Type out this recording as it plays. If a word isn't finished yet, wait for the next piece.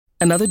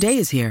Another day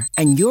is here,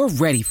 and you're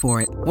ready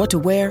for it. What to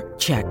wear?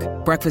 Check.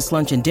 Breakfast,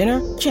 lunch, and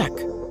dinner? Check.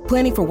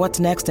 Planning for what's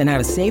next and how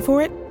to save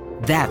for it?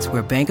 That's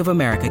where Bank of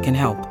America can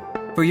help.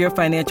 For your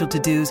financial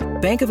to-dos,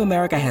 Bank of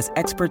America has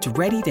experts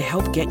ready to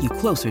help get you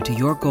closer to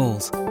your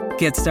goals.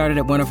 Get started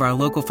at one of our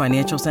local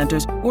financial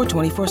centers or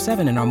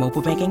 24/7 in our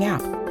mobile banking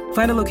app.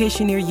 Find a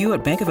location near you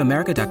at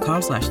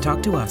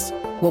bankofamerica.com/talktous.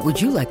 What would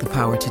you like the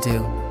power to do?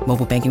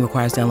 Mobile banking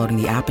requires downloading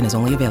the app and is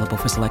only available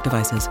for select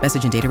devices.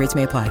 Message and data rates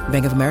may apply.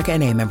 Bank of America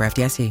N.A., member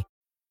FDIC.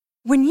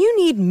 When you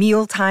need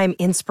mealtime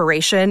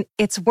inspiration,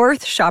 it's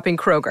worth shopping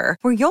Kroger,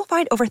 where you'll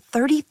find over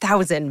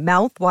 30,000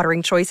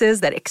 mouth-watering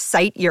choices that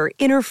excite your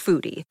inner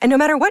foodie. And no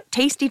matter what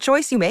tasty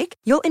choice you make,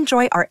 you'll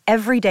enjoy our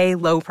everyday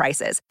low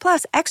prices,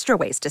 plus extra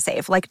ways to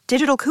save, like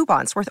digital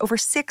coupons worth over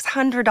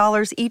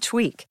 $600 each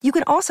week. You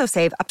can also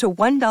save up to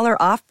 $1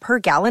 off per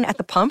gallon at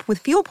the pump with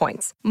fuel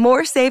points.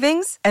 More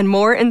savings and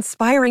more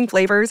inspiring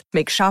flavors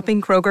make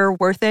shopping Kroger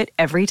worth it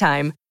every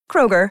time.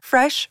 Kroger,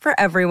 fresh for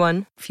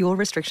everyone. Fuel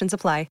restrictions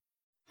apply.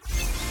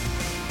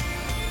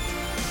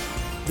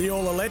 The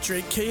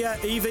all-electric Kia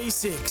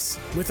EV6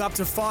 with up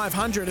to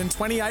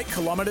 528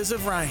 kilometres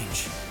of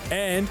range.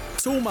 And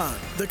Toolmart,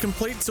 the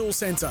complete tool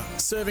centre,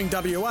 serving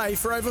WA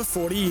for over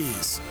 40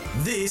 years.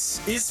 This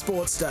is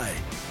Sports Day.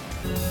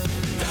 Don't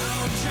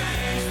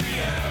change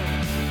me up.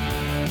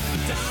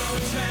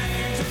 Don't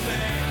change a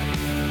thing.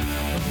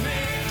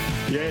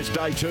 Yes,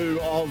 day 2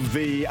 of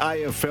the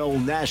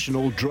AFL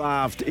National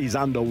Draft is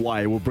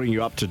underway. We'll bring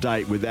you up to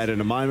date with that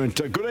in a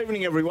moment. Good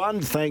evening, everyone.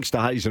 Thanks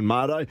to Hayes and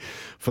Mardo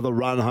for the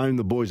run home.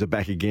 The boys are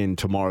back again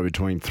tomorrow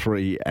between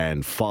 3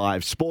 and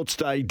 5. Sports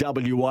Day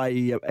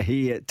WA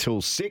here till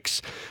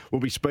 6.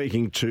 We'll be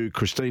speaking to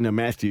Christina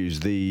Matthews,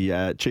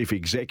 the Chief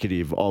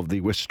Executive of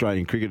the West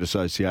Australian Cricket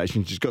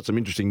Association. She's got some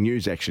interesting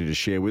news actually to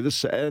share with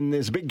us. And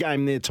there's a big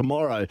game there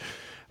tomorrow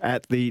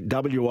at the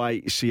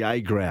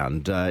WACA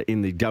ground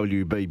in the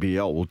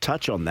WBBL. We'll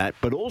touch on that,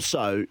 but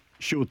also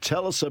she'll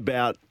tell us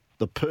about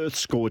the Perth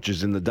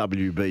Scorchers in the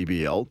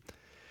WBBL.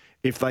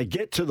 If they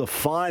get to the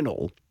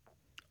final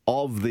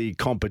of the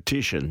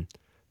competition,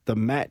 the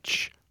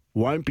match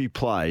won't be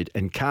played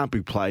and can't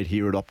be played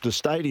here at Optus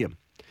Stadium.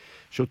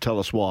 She'll tell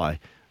us why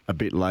a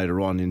bit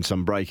later on in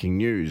some breaking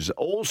news.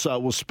 Also,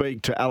 we'll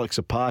speak to Alex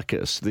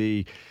Apakis,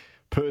 the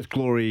Perth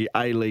Glory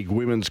A-League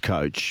women's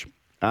coach,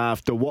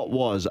 after what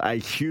was a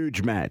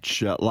huge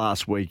match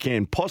last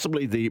weekend,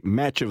 possibly the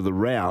match of the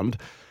round,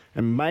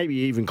 and maybe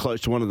even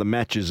close to one of the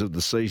matches of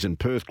the season.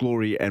 Perth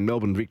Glory and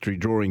Melbourne Victory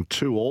drawing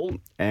 2-2,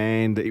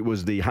 and it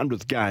was the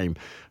 100th game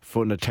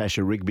for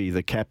Natasha Rigby,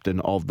 the captain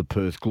of the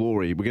Perth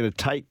Glory. We're going to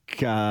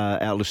take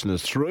our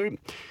listeners through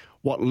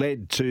what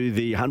led to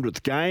the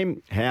 100th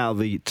game, how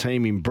the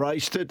team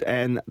embraced it,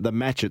 and the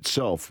match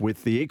itself,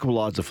 with the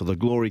equaliser for the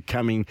Glory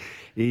coming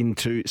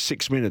into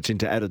 6 minutes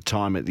into added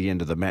time at the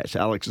end of the match.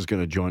 Alex is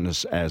going to join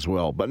us as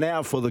well. But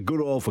now for the good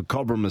oil for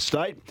Cobram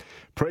Estate,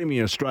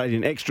 premium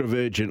Australian extra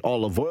virgin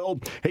olive oil.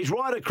 He's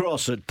right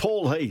across it.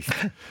 Paul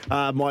Heath,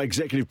 my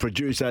executive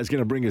producer, is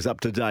going to bring us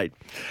up to date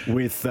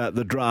with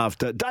the draft.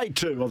 Day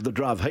 2 of the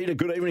draft. Peter,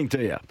 good evening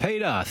to you.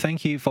 Peter,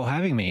 thank you for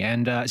having me.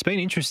 And it's been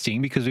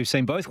interesting because we've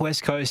seen both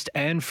West Coast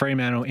and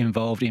Fremantle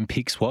involved in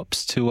pick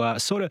swaps to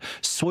sort of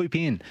swoop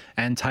in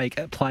and take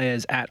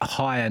players at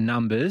higher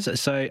numbers.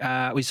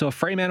 So we saw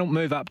Fremantle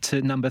move up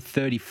to number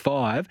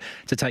 35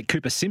 to take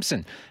Cooper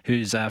Simpson,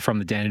 who's from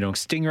the Dandenong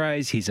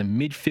Stingrays. He's a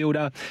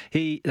midfielder.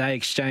 They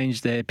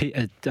exchanged their pick,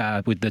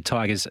 with the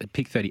Tigers at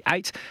pick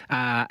 38,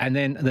 and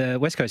then the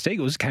West Coast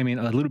Eagles came in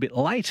a little bit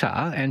later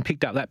and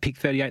picked up that pick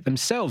 38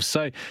 themselves.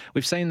 So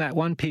we've seen that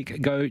one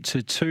pick go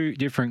to 2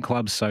 different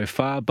clubs so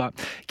far, but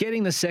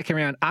getting the second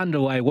round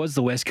underway was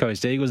the West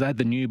Coast Eagles. They had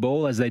the new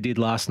ball, as they did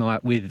last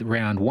night with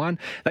round 1.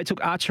 They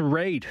took Archer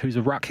Reid, who's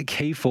a ruck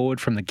key forward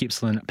from the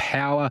Gippsland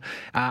Power.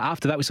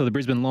 After that, we saw the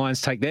Brisbane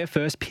Lions take their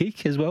first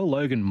pick as well,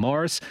 Logan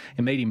Morris,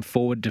 a medium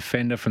forward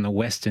defender from the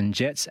Western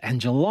Jets. And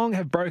Geelong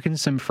have broken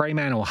some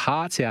Fremantle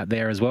hearts out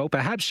there as well,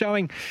 perhaps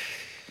showing,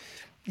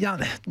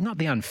 not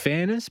the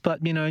unfairness,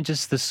 but,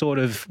 just the sort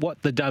of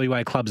what the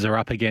WA clubs are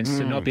up against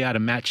to not be able to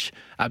match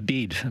a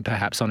bid,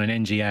 perhaps, on an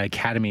NGA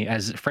academy,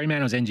 as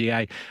Fremantle's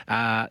NGA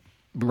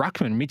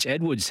ruckman Mitch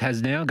Edwards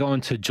has now gone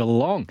to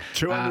Geelong.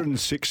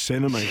 206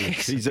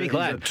 centimetres. He's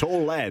a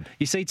tall lad.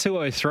 You see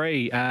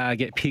 203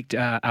 get picked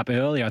up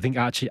earlier. I think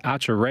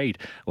Archer Reid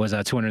was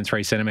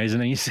 203 centimetres,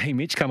 and then you see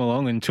Mitch come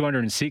along and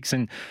 206,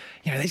 and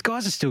these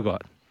guys have still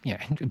got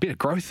a bit of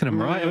growth in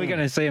them, right? We're going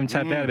to see him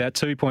tap out about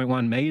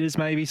 2.1 metres,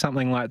 maybe,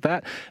 something like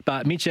that.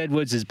 But Mitch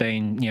Edwards has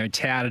been,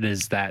 touted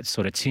as that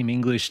sort of Tim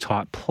English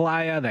type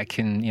player that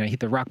can, hit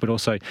the ruck, but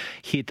also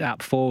hit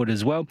up forward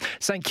as well.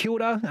 St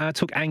Kilda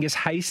took Angus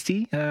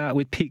Hastie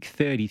with pick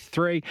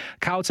 33.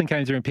 Carlton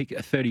came through and pick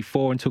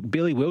 34 and took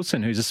Billy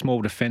Wilson, who's a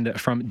small defender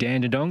from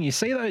Dandenong. You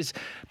see those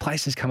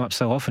places come up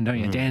so often, don't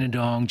you?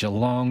 Dandenong,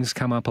 Geelong's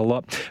come up a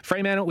lot.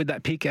 Fremantle with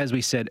that pick, as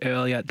we said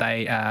earlier,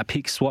 they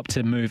pick swap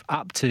to move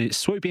up to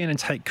swoop swoop in and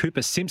take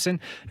Cooper Simpson,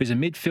 who's a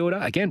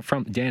midfielder, again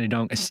from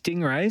Dandenong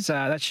Stingrays.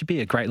 That should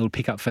be a great little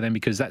pickup for them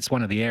because that's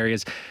one of the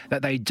areas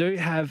that they do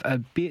have a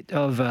bit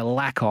of a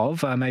lack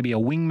of, maybe a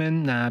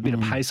wingman, a bit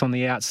of pace on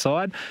the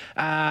outside.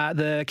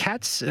 The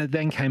Cats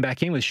then came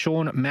back in with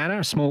Sean Manor,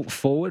 a small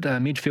forward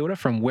midfielder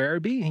from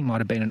Werribee. He might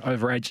have been an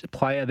overage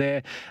player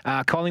there.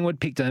 Collingwood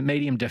picked a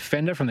medium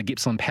defender from the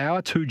Gippsland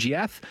Power,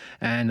 Tujiath,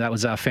 and that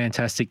was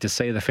fantastic to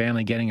see the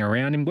family getting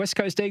around him. West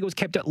Coast Eagles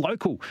kept it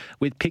local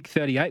with pick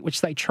 38,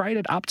 which they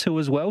traded up to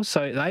as well.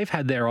 So they've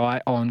had their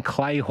eye on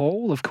Clay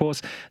Hall, of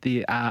course,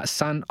 the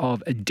son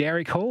of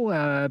Derek Hall.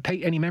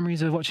 Pete, any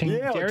memories of watching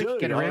Derek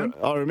get around?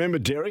 I remember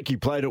Derek. He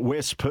played at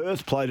West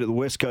Perth, played at the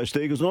West Coast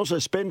Eagles, and also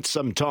spent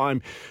some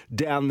time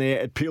down there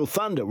at Peel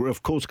Thunder, where,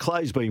 of course,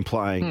 Clay's been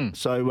playing.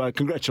 So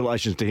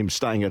congratulations to him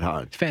staying at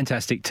home.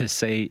 Fantastic to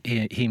see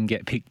him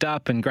get picked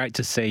up, and great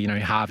to see,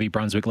 Harvey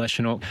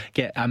Brunswick-Leschenault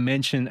get a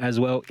mention as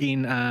well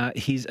in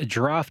his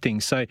drafting.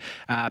 So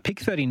pick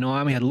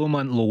 39, we had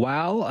Luman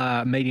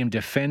Lual, medium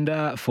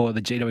defender for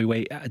the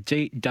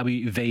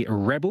GWV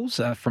Rebels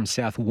from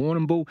South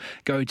Warrnambool,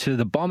 go to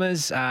the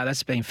Bombers.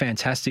 That's been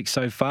fantastic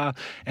so far.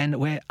 And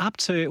we're up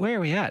to, where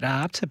are we at?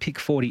 Up to pick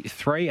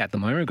 43 at the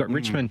moment. We've got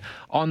Richmond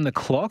on the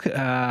clock.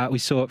 We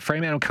saw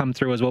Fremantle come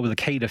through as well with a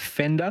key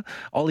defender.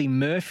 Ollie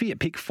Murphy at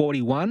pick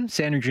 41.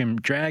 Sandringham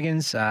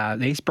Dragons, the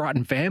East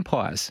Brighton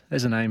Vampires.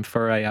 There's a name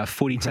for a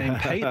footy team,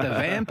 Pete. The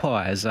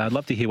Vampires. I'd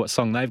love to hear what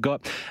song they've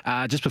got.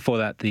 Just before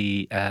that,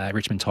 the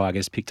Richmond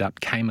Tigers picked up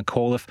Kay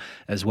McAuliffe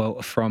as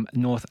well from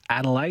North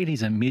Adelaide.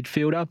 He's a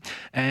midfielder.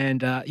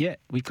 And,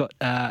 we've got...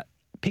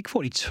 pick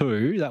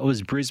 42, that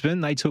was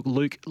Brisbane. They took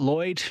Luke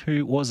Lloyd,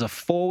 who was a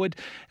forward.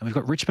 And we've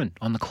got Richmond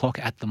on the clock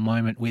at the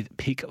moment with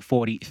pick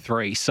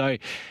 43. So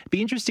it'd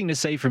be interesting to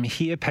see from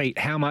here, Pete,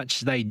 how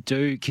much they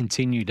do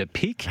continue to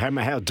pick.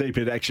 How deep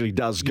it actually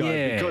does go.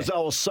 Yeah. Because I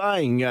was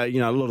saying, a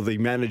lot of the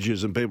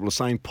managers and people are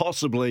saying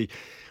possibly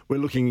we're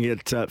looking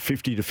at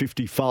 50 to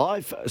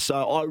 55. So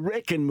I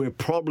reckon we're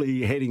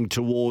probably heading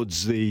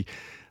towards the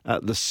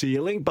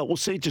ceiling, but we'll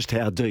see just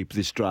how deep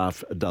this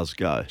draft does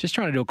go. Just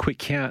trying to do a quick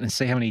count and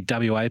see how many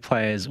WA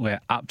players we're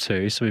up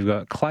to. So we've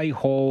got Clay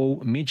Hall,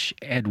 Mitch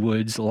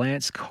Edwards,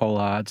 Lance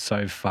Collard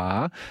so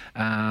far.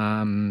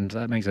 So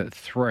that makes it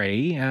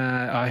 3.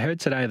 I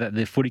heard today that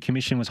the Footy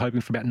Commission was hoping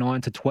for about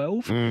 9 to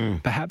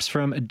 12, perhaps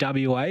from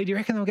WA. Do you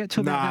reckon they'll get to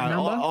about that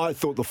number? I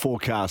thought the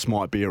forecast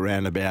might be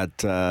around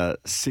about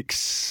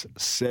 6,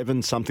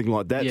 7, something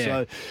like that. Yeah.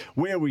 So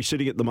where are we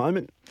sitting at the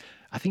moment?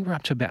 I think we're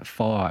up to about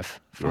 5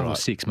 or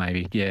 6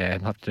 maybe. Yeah,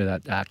 I'll have to do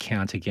that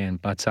count again.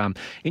 But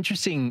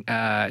interesting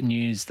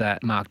news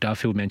that Mark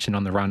Duffield mentioned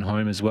on the run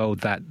home as well,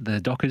 that the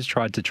Dockers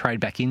tried to trade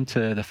back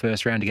into the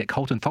first round to get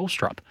Colton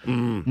Tholstrup,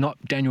 not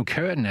Daniel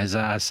Curtin, as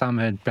some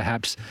had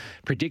perhaps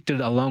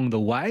predicted along the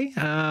way.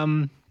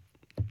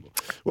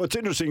 Well, it's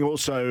interesting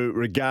also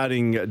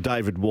regarding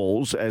David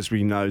Walls, as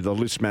we know, the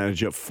list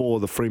manager for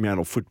the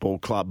Fremantle Football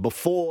Club.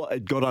 Before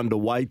it got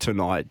underway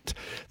tonight,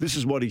 this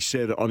is what he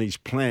said on his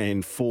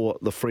plan for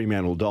the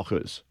Fremantle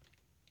Dockers.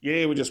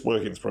 Yeah, we're just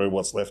working through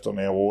what's left on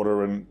our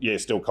order, and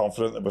still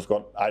confident that we've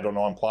got 8 or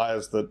 9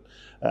 players that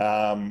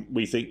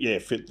we think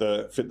fit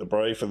the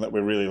brief and that we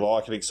really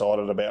like and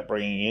excited about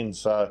bringing in.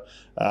 So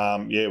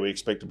we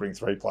expect to bring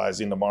 3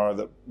 players in tomorrow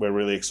that we're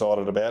really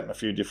excited about in a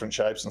few different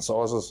shapes and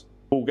sizes.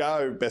 We'll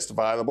go best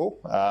available.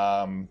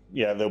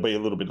 There'll be a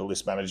little bit of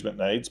list management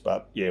needs,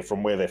 but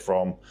from where they're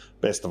from,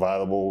 best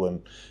available.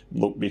 And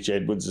look, Mitch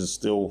Edwards is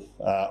still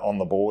on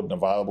the board and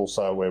available,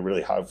 so we're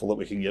really hopeful that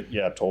we can get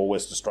a tall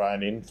West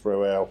Australian in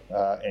through our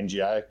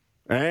NGA.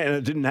 And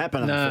it didn't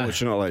happen,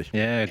 unfortunately.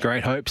 Yeah,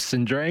 great hopes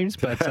and dreams,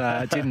 but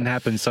it didn't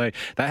happen. So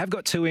they have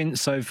got 2 in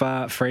so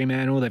far,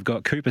 Fremantle. They've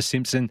got Cooper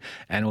Simpson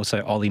and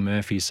also Ollie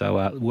Murphy.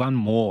 So 1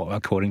 more,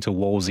 according to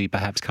Wolsey,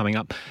 perhaps coming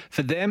up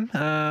for them.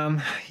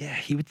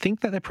 You would think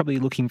that they're probably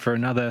looking for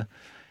another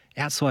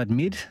outside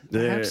mid,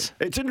 perhaps.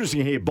 Yeah. It's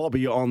interesting here,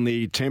 Bobby, on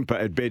the Temper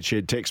at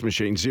Bedshed text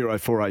machine,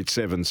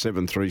 0487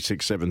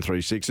 736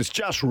 736. It's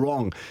just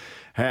wrong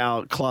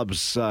how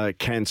clubs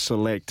can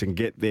select and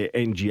get their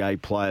NGA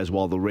players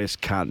while the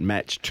rest can't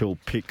match till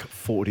pick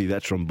 40.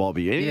 That's from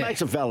Bobby. And he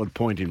makes a valid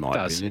point, in my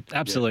opinion.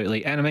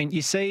 Absolutely. Yeah. And, I mean,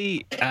 you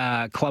see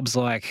clubs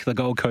like the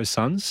Gold Coast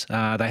Suns,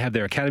 they have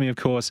their academy, of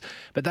course,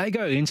 but they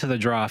go into the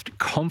draft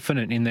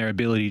confident in their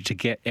ability to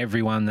get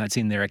everyone that's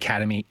in their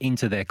academy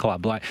into their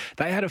club. Like,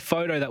 they had a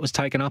photo that was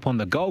taken up on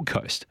the Gold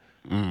Coast,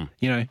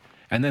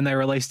 and then they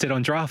released it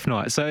on draft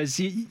night. So as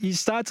you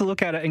start to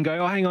look at it and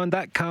go, oh, hang on,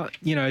 that can't,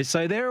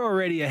 so they're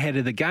already ahead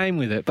of the game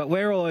with it. But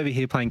we're all over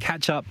here playing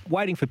catch-up,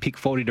 waiting for pick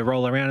 40 to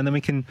roll around, and then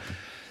we can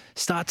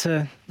start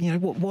to,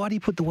 why do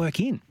you put the work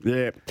in?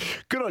 Yeah.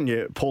 Good on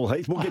you, Paul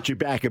Heath. We'll get you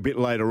back a bit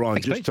later on.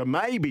 Thanks, just Pete. to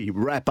maybe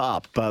wrap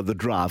up the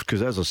draft,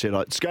 because as I said,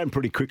 it's going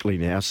pretty quickly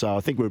now, so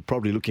I think we're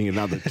probably looking at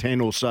another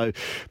 10 or so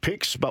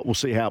picks, but we'll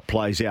see how it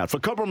plays out. For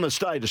Cobram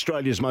Estate,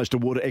 Australia's most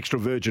awarded extra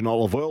virgin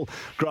olive oil,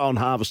 grown,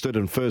 harvested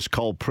and first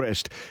cold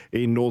pressed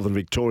in northern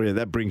Victoria.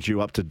 That brings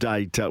you up to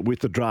date with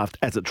the draft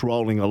as it's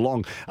rolling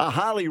along.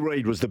 Harley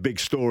Reid was the big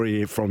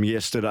story from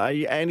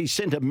yesterday, and he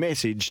sent a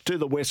message to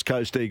the West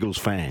Coast Eagles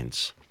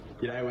fans.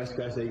 G'day West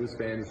Coast Eagles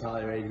fans, it's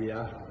Harley Reid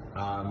here.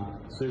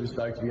 Super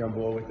stoked to be on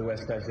board with the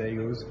West Coast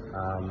Eagles.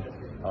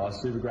 I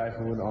was super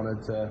grateful and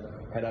honoured to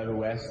head over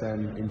west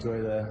and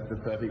enjoy the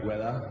perfect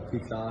weather.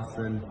 It's nice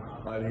and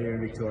over here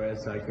in Victoria,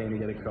 so keen to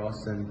get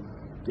across and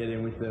get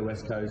in with the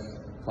West Coast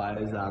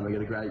players. We've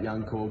got a great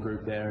young core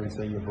group there and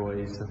senior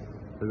boys.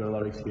 We've got a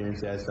lot of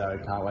experience there, so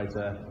can't wait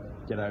to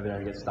get over there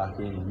and get stuck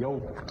in.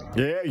 Yo!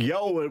 Yeah,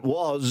 yo it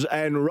was.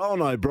 And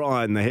Rowan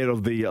O'Brien, the head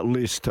of the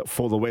list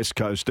for the West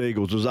Coast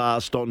Eagles, was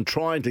asked on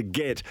trying to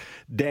get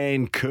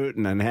Dan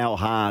Curtin and how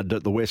hard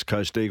the West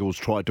Coast Eagles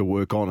tried to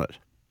work on it.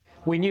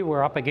 We knew we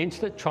were up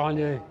against it, trying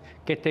to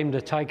get them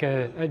to take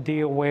a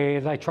deal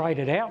where they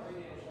traded out.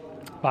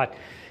 But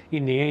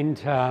in the end,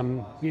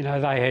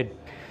 they had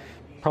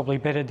probably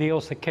better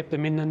deals that kept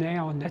them in there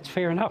now, and that's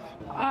fair enough.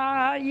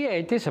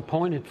 Yeah,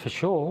 disappointed for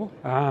sure.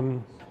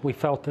 We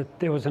felt that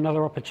there was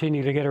another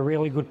opportunity to get a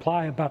really good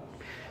player, but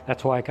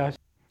that's the way it goes.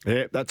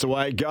 Yeah, that's the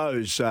way it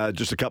goes.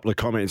 Just a couple of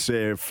comments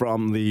there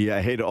from the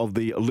head of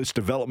the list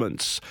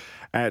developments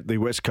at the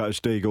West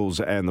Coast Eagles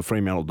and the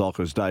Fremantle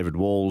Dockers, David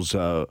Walls,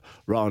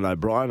 Rowan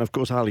O'Brien. Of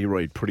course, Harley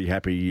Reid pretty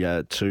happy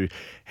to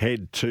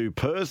head to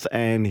Perth,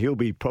 and he'll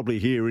be probably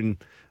here in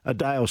a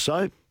day or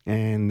so.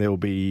 And there'll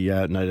be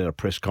no doubt a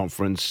press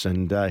conference,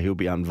 and he'll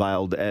be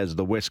unveiled as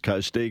the West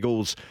Coast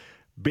Eagles'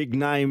 big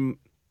name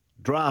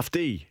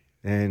draftee.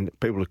 And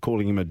people are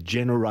calling him a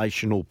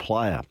generational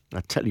player.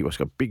 I tell you, he's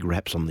got big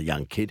raps on the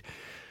young kid.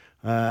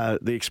 The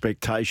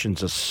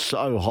expectations are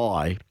so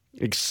high,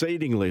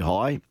 exceedingly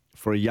high,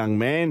 for a young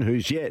man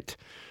who's yet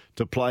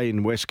to play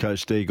in West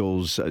Coast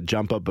Eagles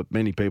jumper, but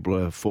many people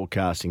are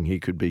forecasting he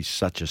could be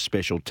such a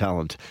special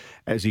talent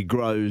as he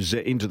grows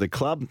into the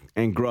club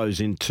and grows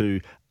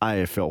into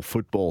AFL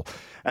football.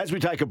 As we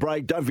take a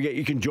break, don't forget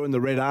you can join the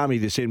Red Army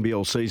this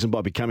NBL season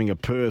by becoming a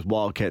Perth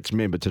Wildcats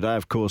member. Today,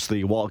 of course,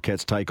 the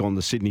Wildcats take on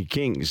the Sydney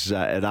Kings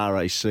at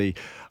RAC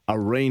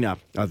Arena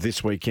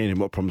this weekend in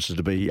what promises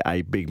to be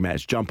a big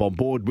match. Jump on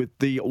board with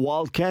the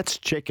Wildcats,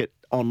 check it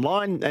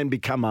online and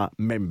become a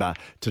member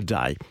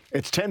today.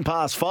 It's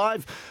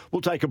 5:10.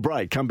 We'll take a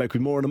break. Come back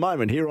with more in a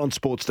moment here on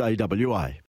Sports Day WA.